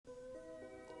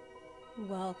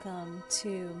Welcome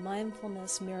to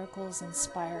Mindfulness Miracles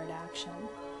Inspired Action.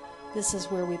 This is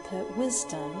where we put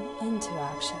wisdom into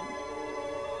action.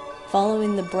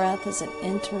 Following the breath as it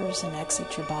enters and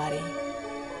exits your body,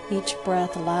 each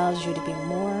breath allows you to be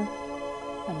more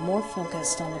and more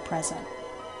focused on the present.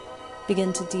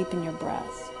 Begin to deepen your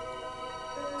breath.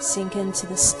 Sink into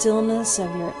the stillness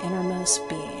of your innermost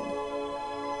being.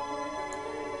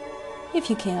 If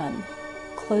you can,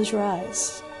 close your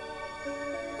eyes.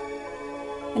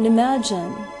 And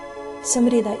imagine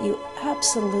somebody that you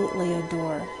absolutely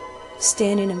adore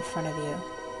standing in front of you.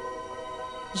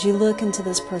 As you look into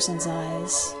this person's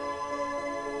eyes,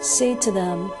 say to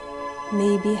them,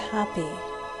 may you be happy,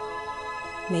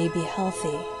 may you be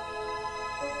healthy,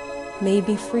 may you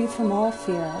be free from all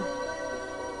fear,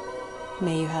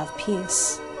 may you have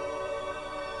peace.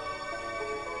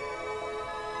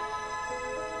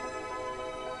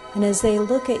 And as they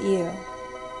look at you,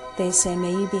 they say,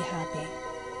 may you be happy.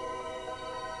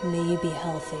 May you be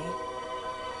healthy.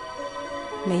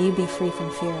 May you be free from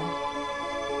fear.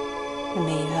 And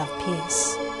may you have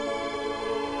peace.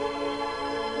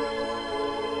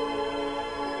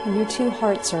 And your two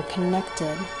hearts are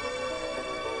connected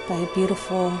by a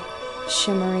beautiful,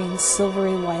 shimmering,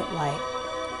 silvery white light.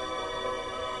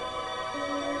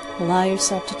 Allow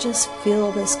yourself to just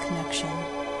feel this connection.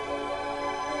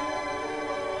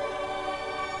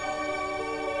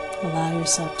 Allow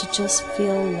yourself to just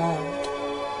feel loved.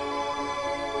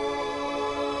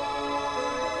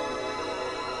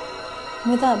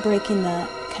 Without breaking that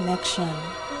connection,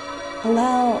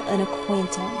 allow an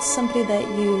acquaintance, somebody that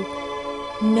you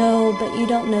know but you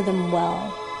don't know them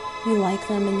well. You like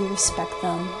them and you respect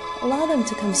them. Allow them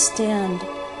to come stand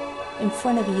in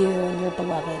front of you and your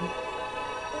beloved.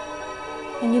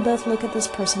 And you both look at this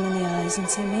person in the eyes and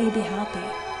say, may you be happy.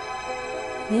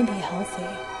 May you be healthy.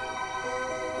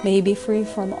 May you be free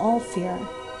from all fear.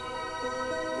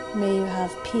 May you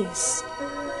have peace.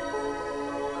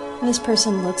 And this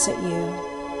person looks at you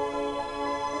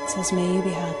and says, may you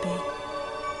be happy.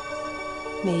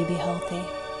 May you be healthy.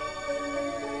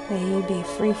 May you be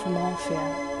free from all fear.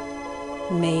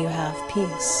 And may you have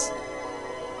peace.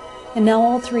 And now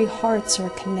all three hearts are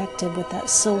connected with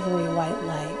that silvery white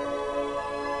light.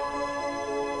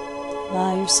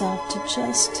 Allow yourself to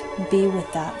just be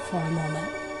with that for a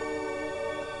moment.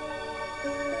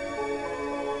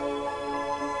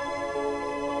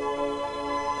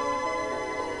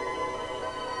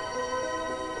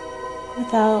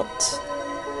 Without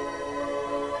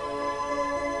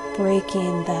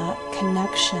breaking that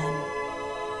connection,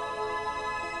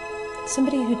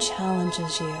 somebody who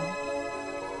challenges you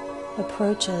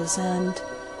approaches, and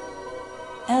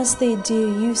as they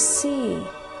do, you see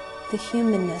the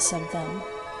humanness of them.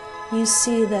 You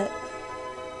see that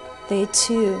they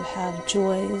too have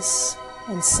joys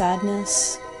and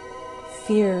sadness,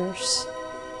 fears,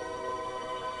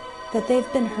 that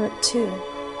they've been hurt too.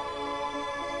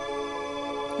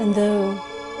 And though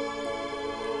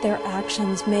their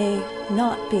actions may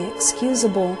not be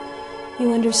excusable,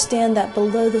 you understand that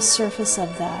below the surface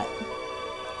of that,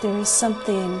 there is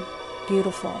something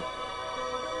beautiful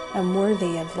and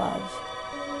worthy of love.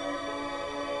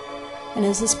 And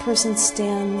as this person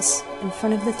stands in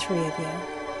front of the three of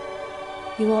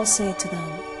you, you all say to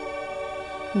them,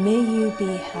 may you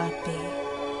be happy,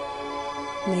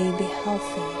 may you be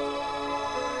healthy,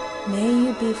 may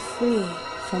you be free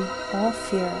from all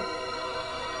fear.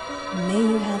 May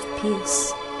you have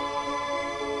peace.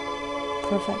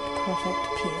 Perfect, perfect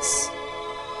peace.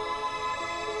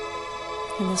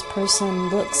 And this person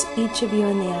looks each of you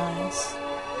in the eyes.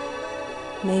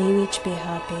 May you each be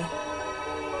happy.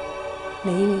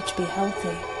 May you each be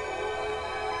healthy.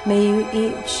 May you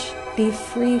each be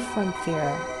free from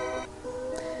fear.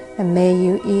 And may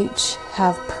you each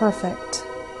have perfect,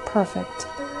 perfect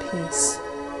peace.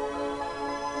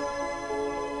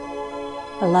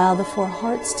 Allow the four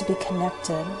hearts to be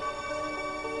connected.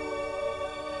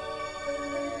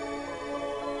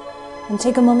 And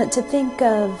take a moment to think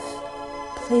of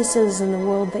places in the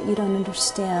world that you don't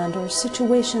understand, or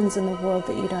situations in the world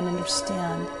that you don't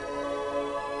understand.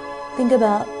 Think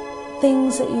about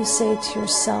things that you say to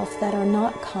yourself that are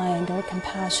not kind or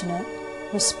compassionate,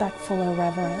 respectful or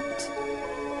reverent.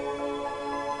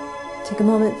 Take a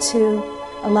moment to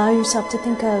allow yourself to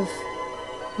think of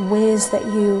ways that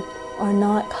you are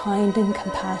not kind and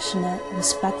compassionate,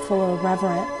 respectful or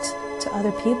reverent to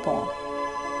other people.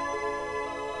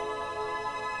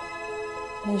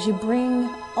 And as you bring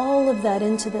all of that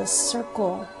into this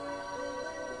circle,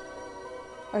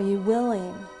 are you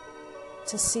willing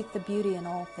to seek the beauty in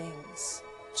all things?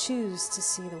 Choose to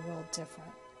see the world different.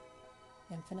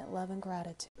 Infinite love and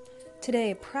gratitude.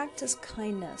 Today, practice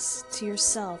kindness to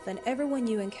yourself and everyone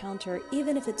you encounter,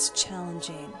 even if it's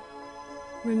challenging.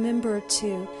 Remember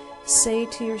to say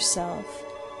to yourself,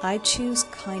 I choose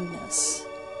kindness,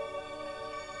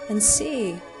 and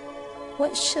see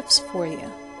what shifts for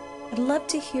you. I'd love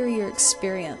to hear your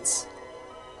experience.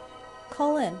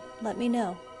 Call in, let me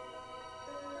know.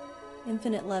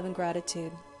 Infinite love and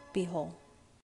gratitude. Be whole.